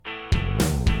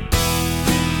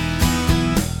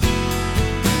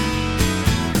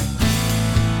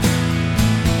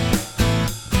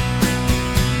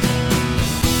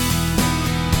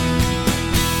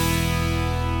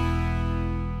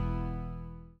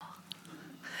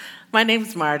My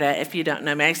name's Marta, if you don't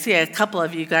know me. I see a couple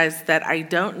of you guys that I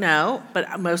don't know,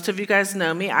 but most of you guys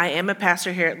know me. I am a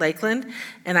pastor here at Lakeland,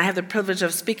 and I have the privilege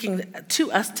of speaking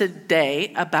to us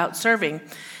today about serving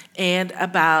and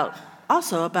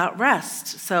also about rest.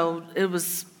 So it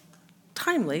was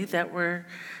timely that we're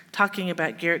talking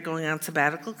about Garrett going on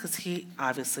sabbatical because he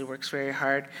obviously works very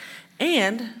hard,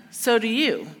 and so do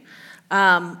you.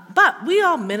 But we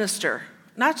all minister,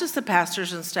 not just the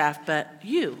pastors and staff, but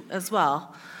you as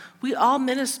well. We all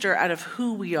minister out of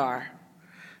who we are,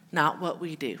 not what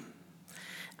we do.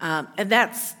 And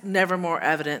that's never more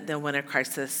evident than when a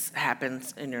crisis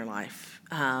happens in your life.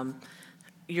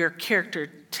 Your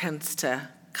character tends to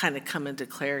kind of come into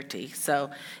clarity. So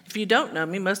if you don't know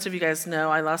me, most of you guys know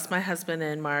I lost my husband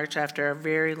in March after a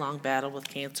very long battle with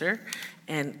cancer.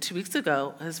 And 2 weeks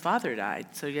ago, his father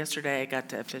died. So yesterday I got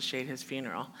to officiate his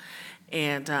funeral.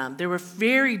 And there were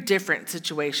very different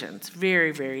situations,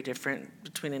 very, very different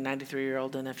between a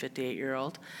 93-year-old and a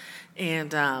 58-year-old.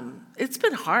 And it's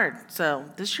been hard. So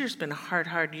this year's been a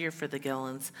hard year for the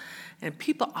Gillens. And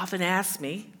people often ask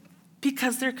me,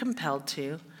 because they're compelled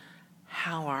to,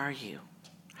 how are you?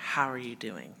 How are you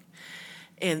doing?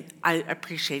 And I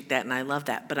appreciate that and I love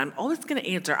that. But I'm always going to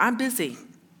answer, I'm busy.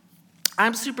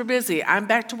 I'm super busy. I'm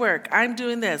back to work. I'm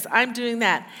doing this. I'm doing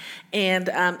that. And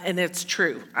it's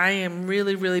true. I am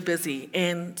really, really busy.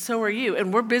 And so are you.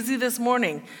 And we're busy this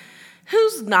morning.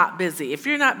 Who's not busy? If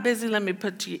you're not busy, let me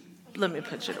put you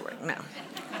to work. No.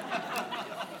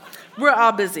 We're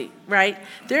all busy, right?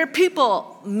 There are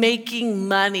people making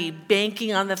money,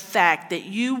 banking on the fact that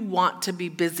you want to be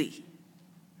busy.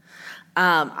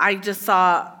 I just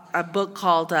saw a book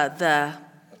called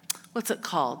what's it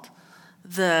called?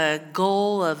 The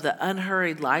Goal of the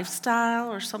Unhurried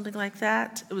Lifestyle or something like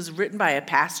that. It was written by a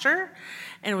pastor,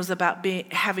 and it was about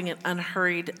having an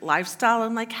unhurried lifestyle.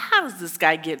 I'm like, how does this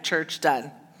guy get church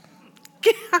done?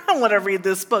 I don't want to read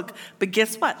this book. But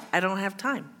guess what? I don't have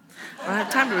time. I don't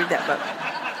have time to read that book.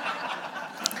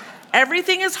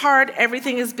 Everything is hard.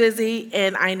 Everything is busy,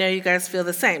 and I know you guys feel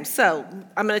the same. So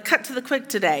I'm going to cut to the quick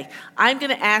today. I'm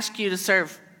going to ask you to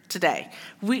serve today.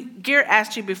 Garrett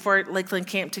asked you before Lakeland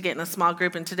Camp to get in a small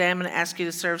group, and today I'm going to ask you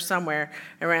to serve somewhere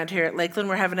around here at Lakeland.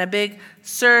 We're having a big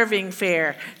serving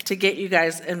fair to get you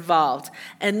guys involved.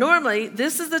 And normally,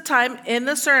 this is the time in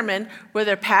the sermon where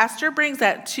the pastor brings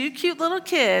out two cute little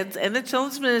kids and the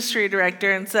children's ministry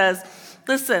director and says,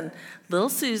 listen, little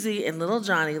Susie and little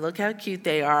Johnny, look how cute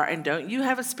they are, and don't you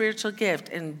have a spiritual gift?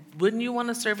 And wouldn't you want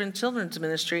to serve in children's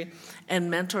ministry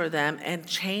and mentor them and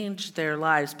change their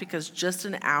lives? Because just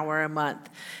an hour a month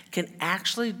can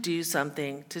actually do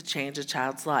something to change a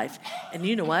child's life. And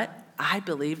you know what? I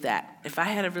believe that. If I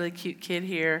had a really cute kid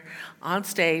here on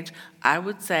stage, I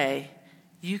would say,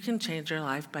 you can change your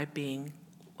life by being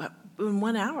in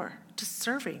 1 hour, just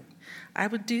serving. I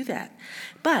would do that.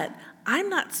 But I'm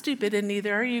not stupid, and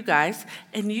neither are you guys.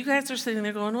 And you guys are sitting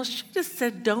there going, well, she just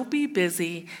said don't be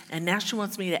busy, and now she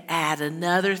wants me to add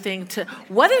another thing to...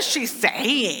 What is she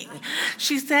saying?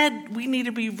 She said we need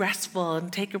to be restful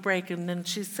and take a break, and then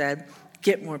she said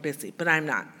get more busy, but I'm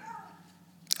not.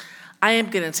 I am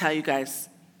going to tell you guys,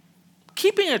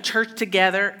 keeping a church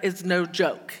together is no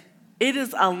joke. It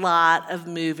is a lot of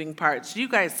moving parts. You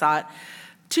guys saw it.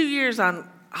 2 years on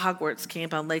Hogwarts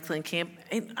Camp, on Lakeland Camp,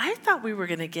 and I thought we were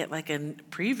going to get like a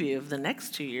preview of the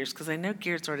next 2 years because I know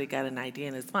Garrett's already got an idea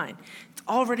in his mind. It's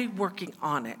already working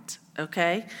on it,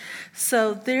 okay?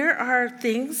 So there are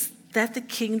things that the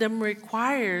kingdom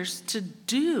requires to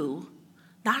do,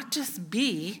 not just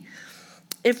be,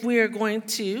 if we are going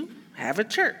to have a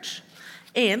church.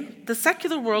 And the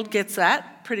secular world gets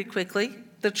that pretty quickly.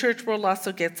 The church world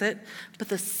also gets it. But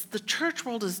the church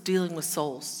world is dealing with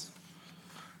souls.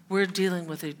 We're dealing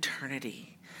with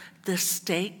eternity. The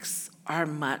stakes are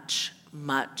much,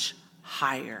 much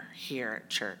higher here at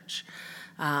church.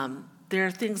 There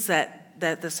are things that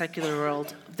the secular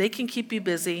world, they can keep you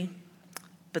busy,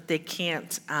 but they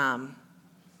can't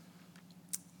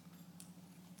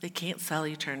sell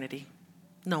eternity.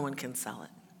 No one can sell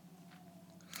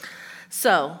it.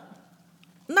 So,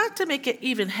 not to make it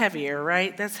even heavier,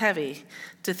 right? That's heavy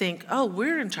to think, oh,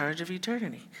 we're in charge of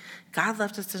eternity. God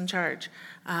left us in charge.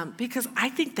 Because I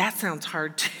think that sounds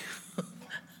hard too.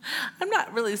 I'm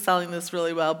not really selling this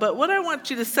really well, but what I want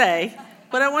you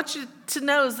to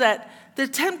know is that the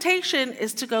temptation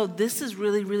is to go, this is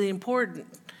really, really important.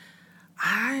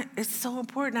 It's so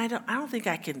important, I don't think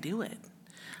I can do it.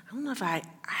 I don't know if I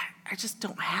just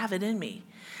don't have it in me.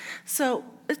 So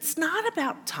it's not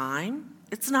about time.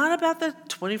 It's not about the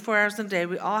 24 hours in a day.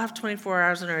 We all have 24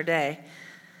 hours in our day.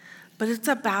 But it's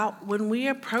about when we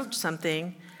approach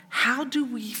something, how do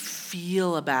we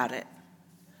feel about it?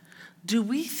 Do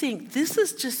we think this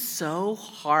is just so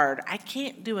hard? I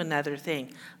can't do another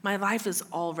thing. My life is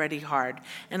already hard.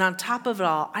 And on top of it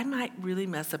all, I might really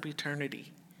mess up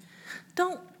eternity.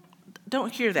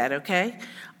 Don't hear that, okay?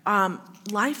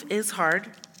 Life is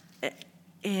hard,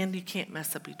 and you can't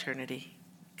mess up eternity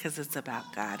because it's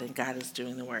about God, and God is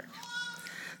doing the work.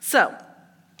 So,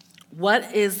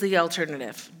 what is the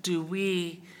alternative? Do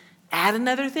we add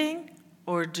another thing,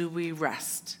 or do we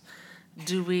rest?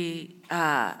 Do we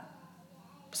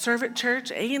serve at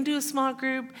church and do a small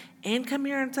group and come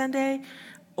here on Sunday?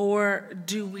 Or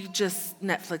do we just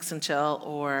Netflix and chill,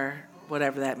 or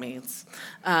whatever that means?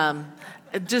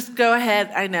 Just go ahead.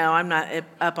 I know I'm not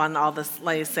up on all this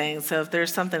latest saying, so if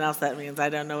there's something else that means, I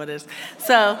don't know what it is.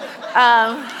 So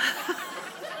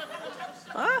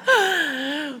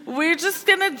we're just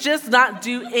going to just not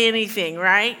do anything,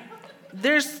 right?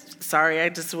 Sorry, I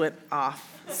just went off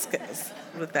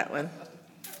with that one.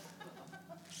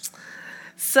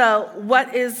 So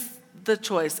what is the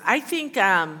choice? I think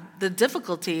the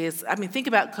difficulty is, think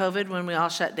about COVID when we all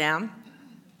shut down.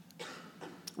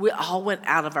 We all went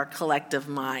out of our collective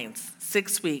minds.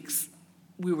 6 weeks,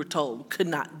 we were told, could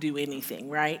not do anything,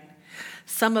 right?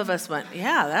 Some of us went,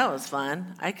 yeah, that was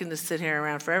fun. I can just sit here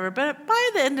around forever. But by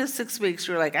the end of 6 weeks,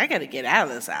 we were like, I got to get out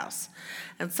of this house.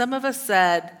 And some of us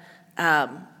said,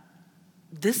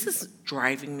 this is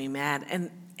driving me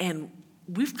mad. And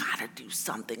we've got to do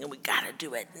something, and we got to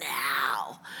do it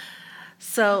now.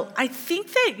 So I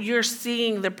think that you're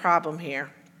seeing the problem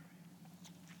here.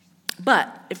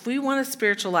 But if we want a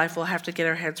spiritual life, we'll have to get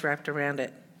our heads wrapped around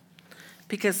it.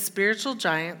 Because spiritual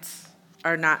giants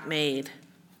are not made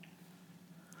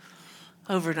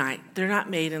overnight. They're not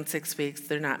made in 6 weeks.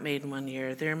 They're not made in 1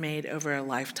 year. They're made over a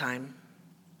lifetime.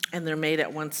 And they're made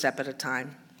at one step at a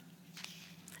time.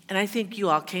 And I think you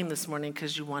all came this morning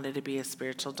because you wanted to be a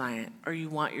spiritual giant, or you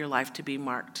want your life to be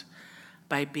marked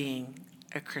by being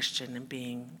a Christian and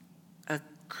being a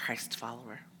Christ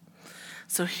follower.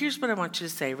 So here's what I want you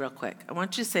to say real quick. I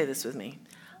want you to say this with me.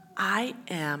 I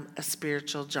am a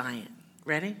spiritual giant.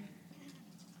 Ready?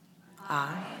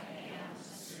 I am a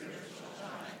spiritual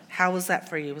giant. How was that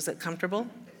for you? Was it comfortable?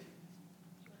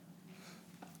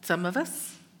 Some of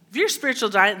us? If you're a spiritual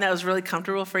giant and that was really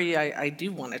comfortable for you, I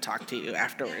do want to talk to you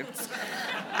afterwards.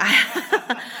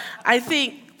 I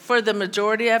think for the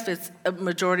majority of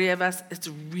us, it's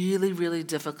really, really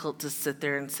difficult to sit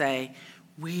there and say,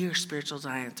 we are spiritual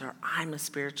giants, or I'm a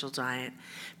spiritual giant,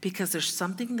 because there's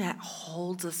something that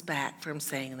holds us back from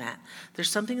saying that. There's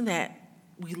something that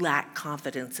we lack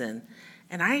confidence in.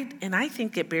 And I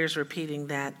think it bears repeating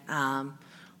that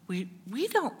we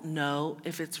don't know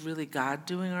if it's really God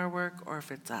doing our work or if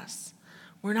it's us.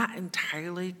 We're not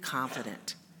entirely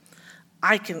confident.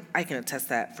 I can attest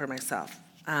that for myself.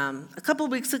 A couple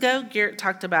of weeks ago, Garrett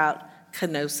talked about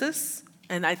kenosis,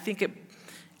 and I think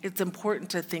it's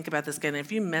important to think about this again.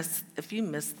 If you miss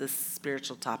this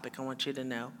spiritual topic, I want you to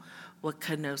know what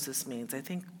kenosis means. I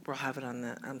think we'll have it on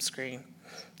the screen,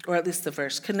 or at least the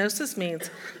verse. Kenosis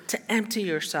means to empty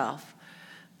yourself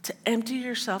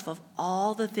of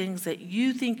all the things that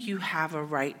you think you have a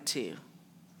right to.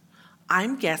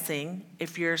 I'm guessing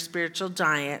if you're a spiritual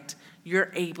giant,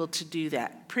 you're able to do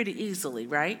that pretty easily,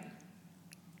 right?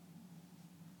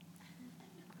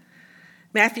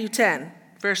 Matthew 10,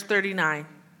 verse 39.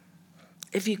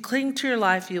 If you cling to your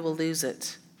life, you will lose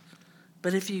it.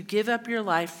 But if you give up your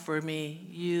life for me,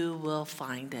 you will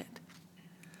find it.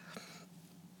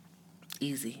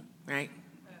 Easy, right?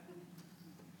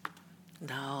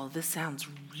 No, this sounds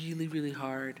really, really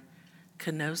hard.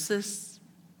 Kenosis,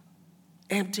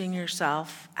 emptying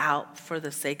yourself out for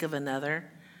the sake of another,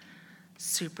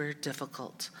 super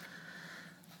difficult.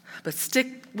 But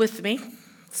stick with me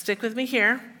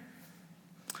here.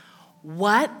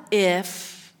 What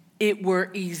if it were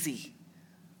easy?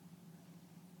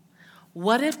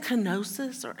 What if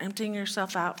kenosis, or emptying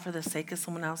yourself out for the sake of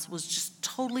someone else, was just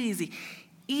totally easy?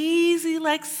 Easy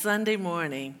like Sunday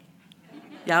morning.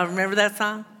 Y'all remember that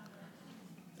song?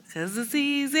 Because it's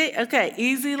easy. Okay,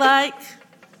 easy like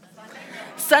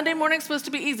Sunday morning's supposed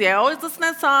to be easy. I always listen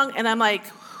to that song, and I'm like,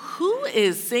 who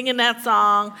is singing that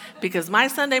song? Because my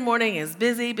Sunday morning is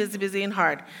busy, busy, busy, and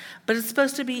hard. But it's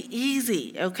supposed to be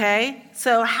easy, okay?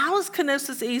 So how is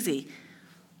kenosis easy?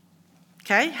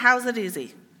 Okay, how is it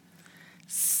easy?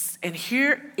 And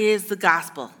here is the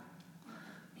gospel.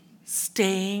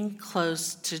 Staying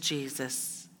close to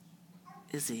Jesus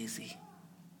is easy.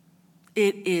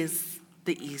 It is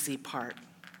the easy part.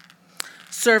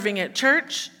 Serving at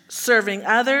church, serving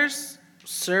others,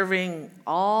 serving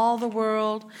all the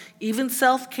world, even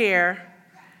self-care,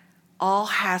 all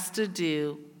has to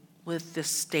do with the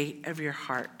state of your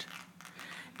heart.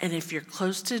 And if you're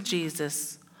close to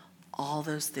Jesus, all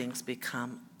those things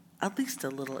become at least a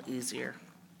little easier.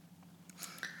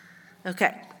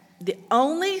 Okay, the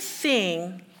only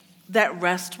thing that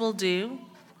rest will do,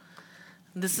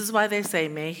 this is why they say,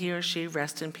 may he or she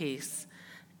rest in peace,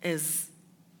 is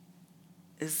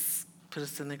put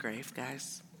us in the grave,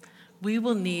 guys. We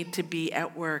will need to be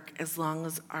at work as long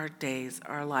as our days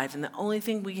are alive. And the only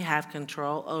thing we have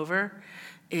control over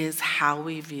is how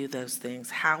we view those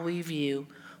things, how we view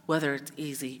whether it's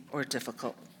easy or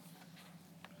difficult.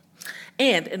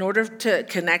 And in order to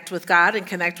connect with God and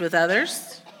connect with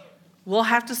others, we'll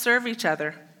have to serve each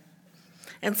other.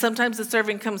 And sometimes the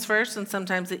serving comes first, and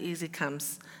sometimes the easy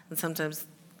comes, and sometimes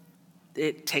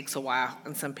it takes a while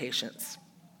and some patience.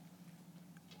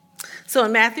 So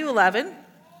in Matthew 11,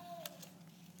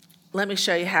 let me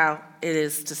show you how it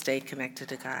is to stay connected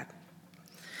to God.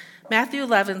 Matthew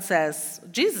 11 says,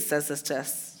 Jesus says this to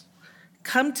us,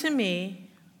 "Come to me,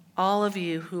 all of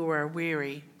you who are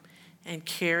weary and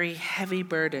carry heavy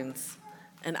burdens,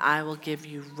 and I will give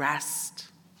you rest.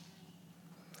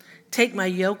 Take my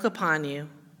yoke upon you.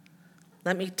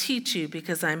 Let me teach you,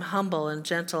 because I'm humble and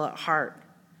gentle at heart,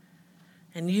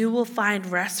 and you will find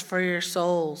rest for your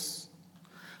souls.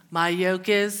 My yoke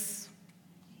is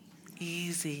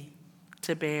easy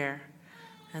to bear,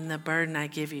 and the burden I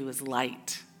give you is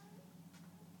light."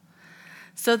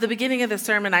 So at the beginning of the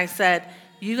sermon, I said,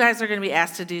 you guys are going to be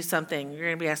asked to do something. You're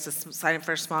going to be asked to sign up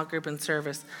for a small group and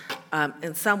service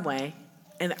in some way.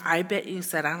 And I bet you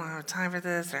said, I don't have time for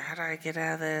this, or how do I get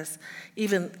out of this?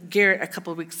 Even Garrett a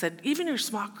couple of weeks said, even your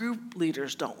small group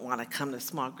leaders don't want to come to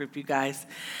small group, you guys,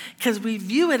 because we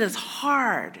view it as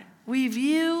hard. We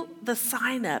view the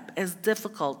sign up as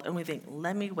difficult, and we think,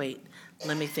 let me wait,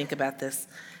 let me think about this,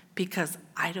 because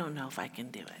I don't know if I can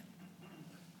do it.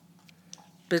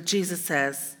 But Jesus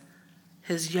says,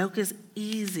 his yoke is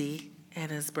easy and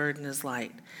his burden is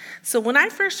light. So when I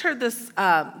first heard this,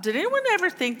 did anyone ever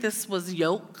think this was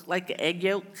yolk, like an egg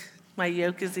yolk? My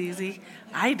yoke is easy.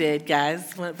 I did,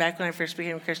 guys, back when I first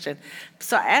became a Christian.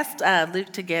 So I asked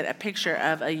Luke to get a picture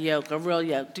of a yolk, a real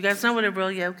yolk. Do you guys know what a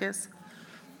real yolk is?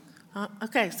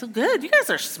 Okay, so good. You guys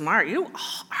are smart. You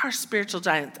are spiritual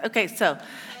giants. Okay, so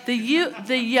the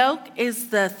yoke is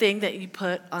the thing that you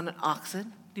put on an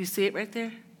oxen. Do you see it right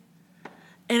there?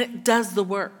 And it does the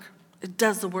work. It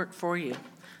does the work for you.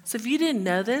 So if you didn't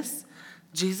know this,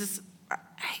 Jesus, I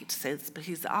hate to say this, but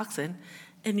he's the oxen,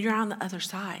 and you're on the other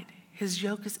side. His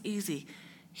yoke is easy.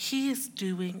 He is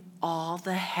doing all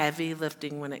the heavy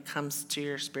lifting when it comes to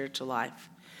your spiritual life.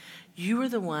 You are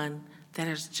the one that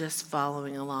is just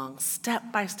following along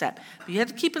step by step. But you have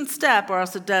to keep in step, or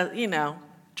else it does,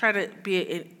 try to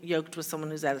be yoked with someone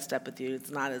who's out of step with you.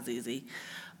 It's not as easy.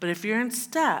 But if you're in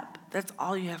step, that's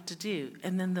all you have to do.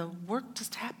 And then the work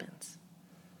just happens.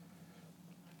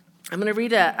 I'm going to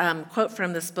read a quote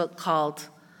from this book called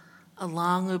A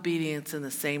Long Obedience in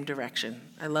the Same Direction.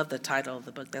 I love the title of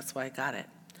the book. That's why I got it.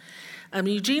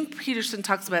 Eugene Peterson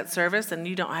talks about service, and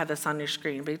you don't have this on your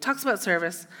screen, but he talks about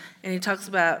service, and he talks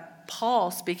about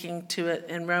Paul speaking to it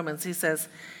in Romans. He says,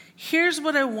 here's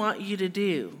what I want you to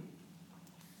do.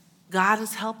 God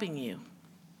is helping you.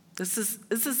 This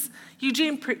is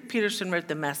Eugene Peterson wrote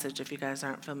The Message, if you guys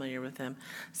aren't familiar with him.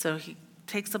 So he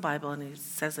takes the Bible and he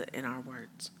says it in our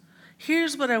words.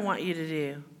 Here's what I want you to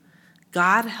do.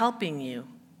 God helping you.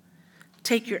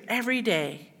 Take your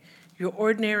everyday, your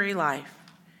ordinary life.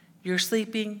 You're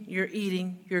sleeping, you're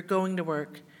eating, you're going to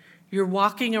work, you're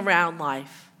walking around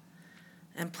life,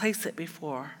 and place it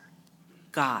before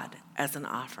God as an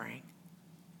offering.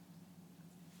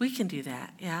 We can do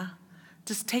that, yeah?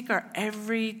 Just take our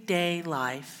everyday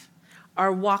life,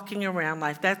 our walking around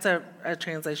life. That's a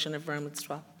translation of Romans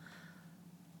 12.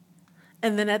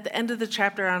 And then at the end of the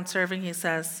chapter on serving, he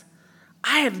says,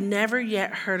 I have never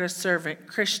yet heard a servant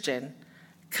Christian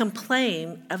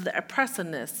complain of the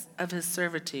oppressiveness of his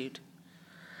servitude.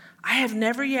 I have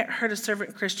never yet heard a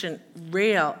servant Christian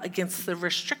rail against the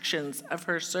restrictions of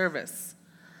her service.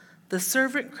 The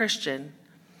servant Christian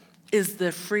is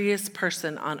the freest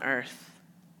person on earth.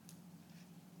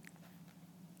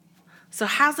 So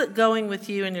how's it going with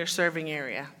you in your serving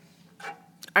area?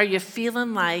 Are you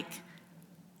feeling like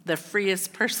the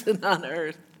freest person on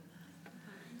earth?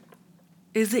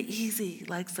 Is it easy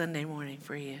like Sunday morning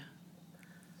for you?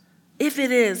 If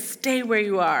it is, stay where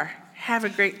you are. Have a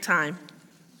great time.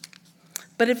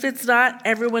 But if it's not,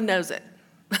 everyone knows it.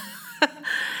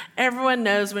 Everyone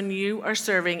knows when you are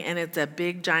serving and it's a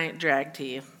big, giant drag to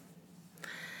you.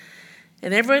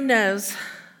 And everyone knows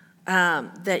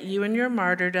that you and your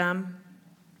martyrdom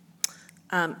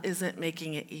isn't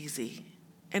making it easy.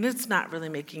 And it's not really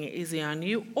making it easy on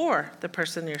you or the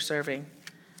person you're serving.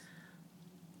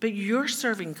 But you're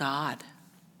serving God.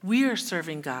 We are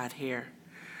serving God here.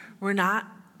 We're not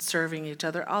serving each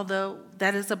other, although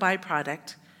that is a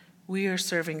byproduct. We are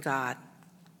serving God.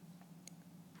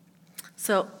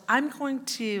 So I'm going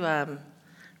to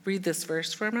read this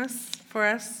verse for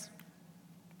us.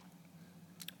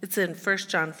 It's in 1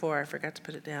 John 4. I forgot to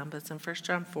put it down, but it's in 1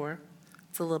 John 4.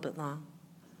 It's a little bit long.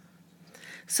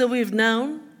 So we've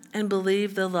known and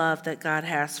believed the love that God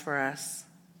has for us.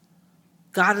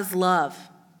 God is love,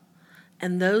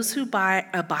 and those who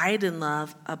abide in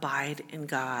love abide in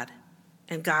God,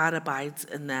 and God abides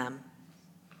in them.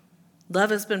 Love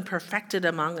has been perfected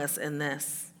among us in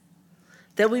this,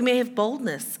 that we may have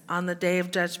boldness on the day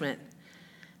of judgment,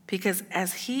 because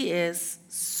as he is,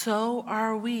 so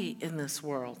are we in this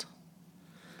world.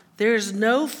 There is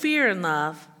no fear in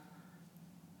love,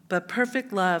 but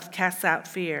perfect love casts out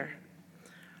fear,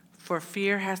 for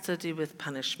fear has to do with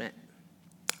punishment.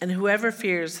 And whoever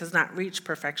fears has not reached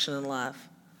perfection in love.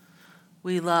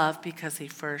 We love because he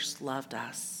first loved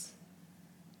us.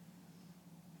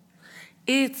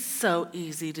 It's so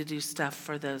easy to do stuff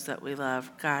for those that we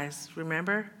love. Guys,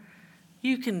 remember?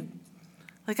 You can,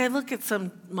 like I look at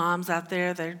some moms out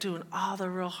there, they're doing all the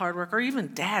real hard work, or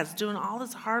even dads doing all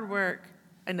this hard work.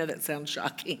 I know that sounds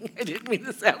shocking. I didn't mean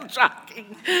to sound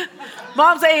shocking.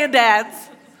 Moms and dads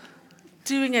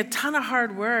doing a ton of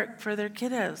hard work for their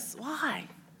kiddos. Why?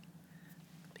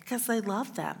 Because they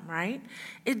love them, right?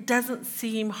 It doesn't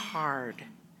seem hard.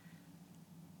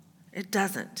 It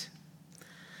doesn't.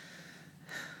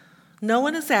 No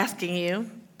one is asking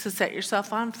you to set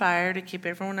yourself on fire to keep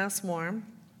everyone else warm.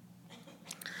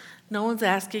 No one's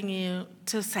asking you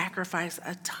to sacrifice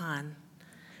a ton.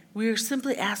 We are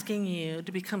simply asking you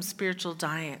to become spiritual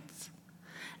giants.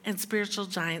 And spiritual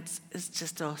giants is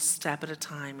just a step at a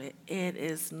time. It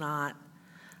is not,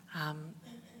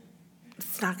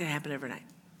 it's not going to happen overnight.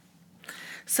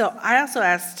 So I also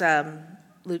asked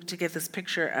Luke to get this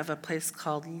picture of a place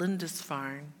called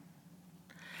Lindisfarne.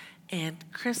 And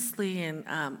Chris Lee and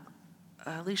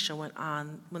Alicia went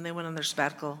on, when they went on their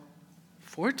sabbatical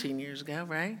 14 years ago,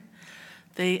 right?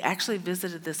 They actually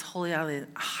visited this holy island.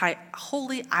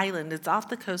 It's off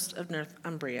the coast of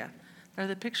Northumbria. Are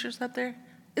the pictures up there?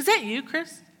 Is that you,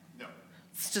 Chris? No.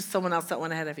 It's just someone else that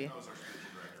went ahead of you. That was our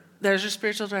spiritual director. There's your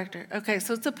spiritual director. Okay,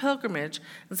 so it's a pilgrimage.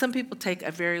 And some people take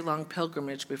a very long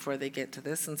pilgrimage before they get to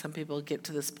this. And some people get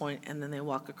to this point and then they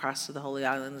walk across to the Holy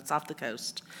Island. It's off the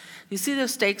coast. You see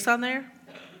those stakes on there?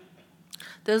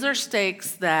 Those are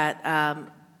stakes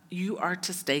that you are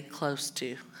to stay close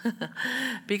to.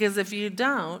 Because if you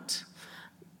don't,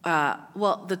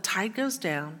 the tide goes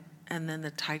down and then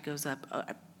the tide goes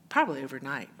up probably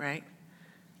overnight, right?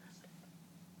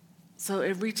 So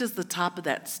it reaches the top of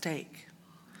that stake.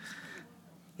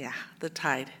 Yeah, the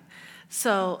tide.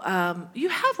 So you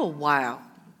have a while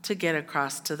to get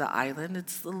across to the island.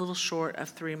 It's a little short of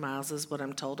 3 miles is what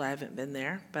I'm told. I haven't been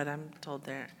there, but I'm told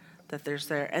that there's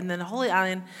there. And then Holy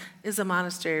Island is a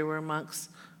monastery where monks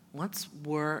once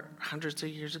were hundreds of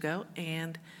years ago.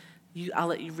 And I'll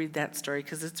let you read that story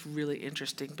because it's really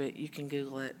interesting, but you can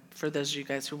Google it for those of you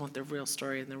guys who want the real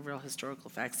story and the real historical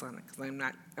facts on it, because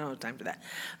I don't have time for that.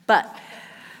 But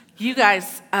you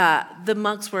guys, the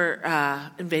monks were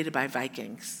invaded by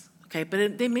Vikings, okay?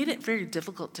 But they made it very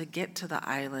difficult to get to the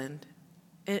island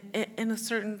in a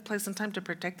certain place and time to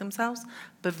protect themselves,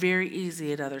 but very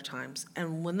easy at other times.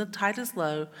 And when the tide is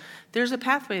low, there's a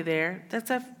pathway there that's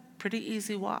a pretty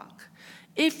easy walk.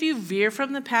 If you veer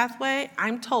from the pathway,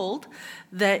 I'm told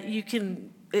that you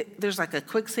can, there's like a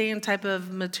quicksand type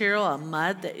of material, a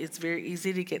mud that it's very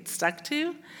easy to get stuck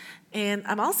to. And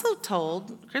I'm also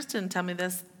told, Chris didn't tell me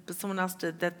this, but someone else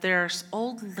did, that there are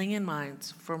old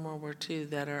landmines from World War II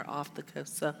that are off the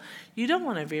coast. So you don't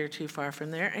want to veer too far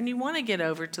from there, and you want to get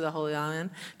over to the Holy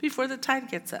Island before the tide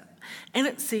gets up. And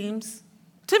it seems,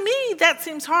 to me, that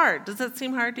seems hard. Does that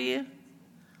seem hard to you?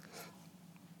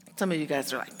 Some of you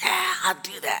guys are like, I'll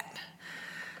do that.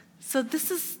 So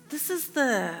this is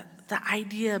the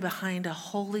idea behind a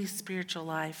holy spiritual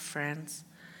life, friends.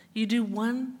 You do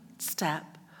one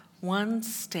step, one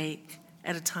stake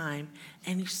at a time,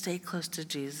 and you stay close to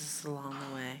Jesus along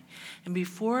the way. And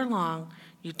before long,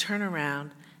 you turn around,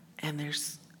 and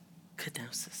there's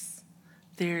kenosis.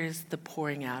 There is the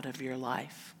pouring out of your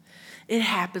life. It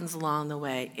happens along the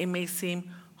way. It may seem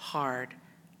hard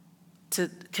to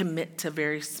commit to a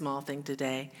very small thing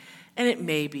today. And it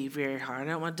may be very hard.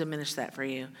 I don't want to diminish that for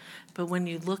you. But when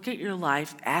you look at your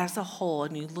life as a whole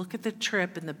and you look at the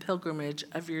trip and the pilgrimage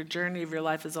of your journey of your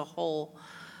life as a whole,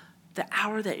 the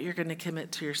hour that you're going to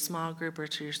commit to your small group or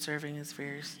to your serving is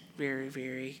very, very,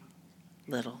 very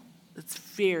little. It's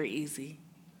very easy.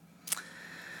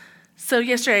 So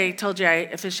yesterday I told you I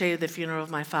officiated the funeral of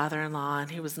my father-in-law,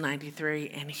 and he was 93,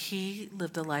 and he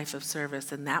lived a life of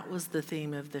service, and that was the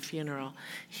theme of the funeral.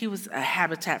 He was a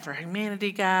Habitat for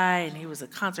Humanity guy, and he was a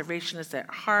conservationist at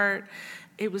heart.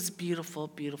 It was beautiful,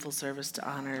 beautiful service to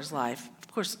honor his life.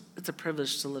 Of course, it's a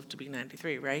privilege to live to be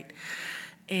 93, right?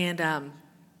 And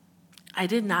I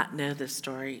did not know this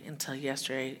story until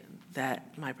yesterday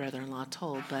that my brother-in-law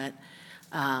told, but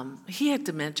he had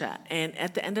dementia, and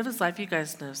at the end of his life, you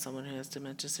guys know someone who has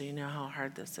dementia, so you know how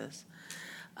hard this is.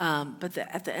 But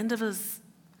at the end of his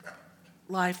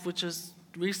life, which was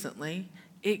recently,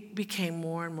 it became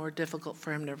more and more difficult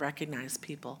for him to recognize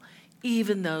people,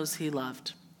 even those he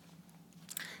loved.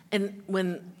 And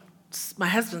when my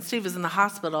husband Steve was in the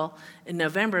hospital in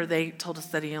November, they told us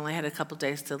that he only had a couple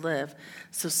days to live.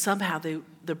 So somehow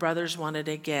the brothers wanted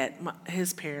to get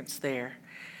his parents there,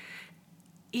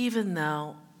 even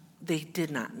though they did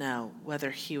not know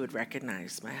whether he would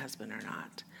recognize my husband or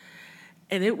not.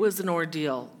 And it was an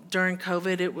ordeal. During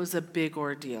COVID, it was a big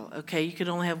ordeal. Okay, you could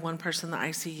only have one person in the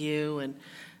ICU,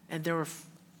 and there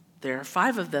are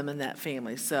 5 of them in that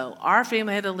family. So our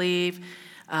family had to leave,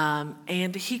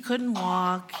 and he couldn't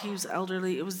walk. He was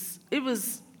elderly. It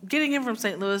was getting him from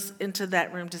St. Louis into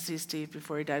that room to see Steve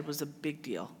before he died was a big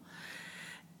deal,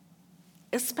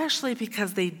 especially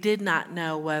because they did not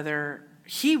know whether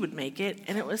he would make it,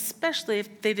 and it was especially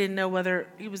if they didn't know whether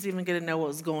he was even going to know what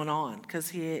was going on, because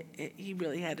he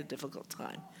really had a difficult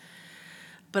time.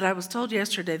 But I was told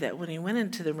yesterday that when he went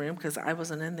into the room, because I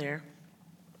wasn't in there,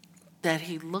 that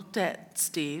he looked at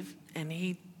Steve, and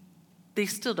they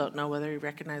still don't know whether he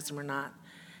recognized him or not,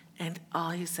 and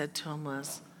all he said to him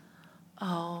was,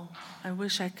 "Oh, I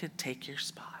wish I could take your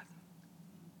spot."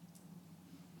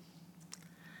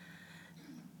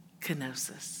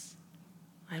 Kenosis.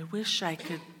 I wish I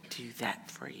could do that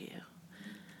for you.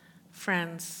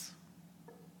 Friends,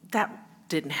 that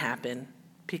didn't happen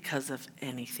because of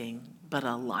anything but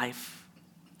a life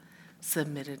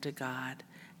submitted to God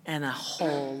and a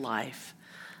whole life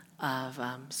of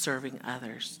serving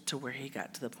others, to where he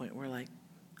got to the point where, like,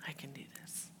 I can do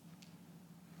this.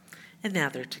 And now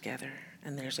they're together,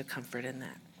 and there's a comfort in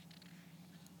that.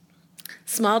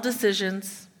 Small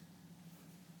decisions,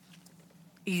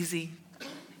 easy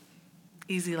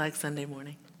like Sunday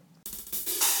morning.